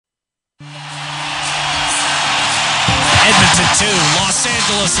2, Los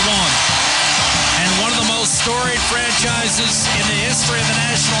Angeles 1. And one of the most storied franchises in the history of the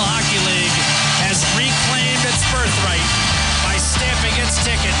National Hockey League has reclaimed its birthright by stamping its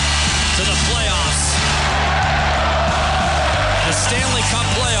ticket to the playoffs. The Stanley Cup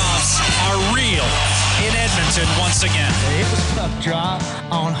playoffs are real in Edmonton once again. It was puck drop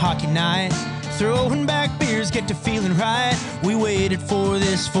on hockey night. Throwing back beers, get to feeling right. We waited for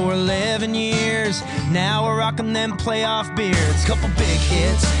this for 11 years. Now we're rocking them playoff beards. Couple big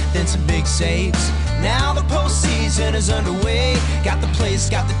hits, then some big saves. Now the postseason is underway. Got the place,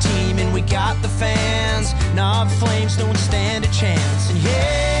 got the team, and we got the fans. Nah, the Flames don't stand a chance. And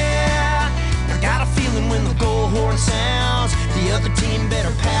yeah, I got a feeling when the goal horn sounds, the other team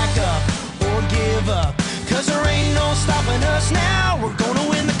better pack up or give up. Cause there ain't no stopping us now. We're gonna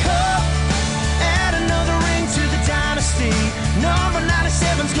win the cup. Add another ring to the dynasty. Number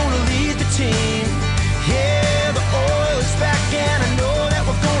 97's gonna lead the team. Yeah, the Oilers back, and I know that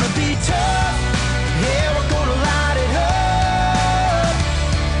we're gonna be tough. Yeah, we're gonna light it up.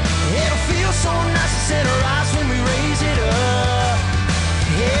 It'll feel so nice to center eyes when we raise it up.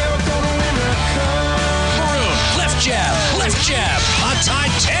 Yeah, we're gonna win the cup. Maroon, left jab, a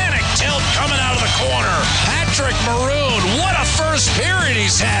Titanic tilt coming out of the corner. Patrick Maroon, what a first period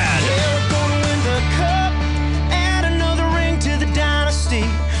he's had. Yeah, we're gonna win the cup. Add another ring to the dynasty.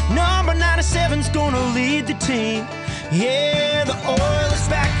 Number 97's gonna lead the team. Yeah, the Oilers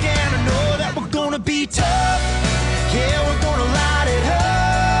back, and I know that we're gonna be tough. Yeah, we're gonna light it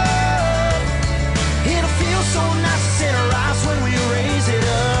up. It'll feel so nice to center eyes when we raise it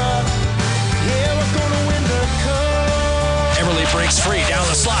up. Yeah, we're gonna win the cup. Eberle breaks free down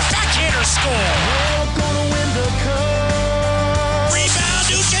the slot. Backhander score.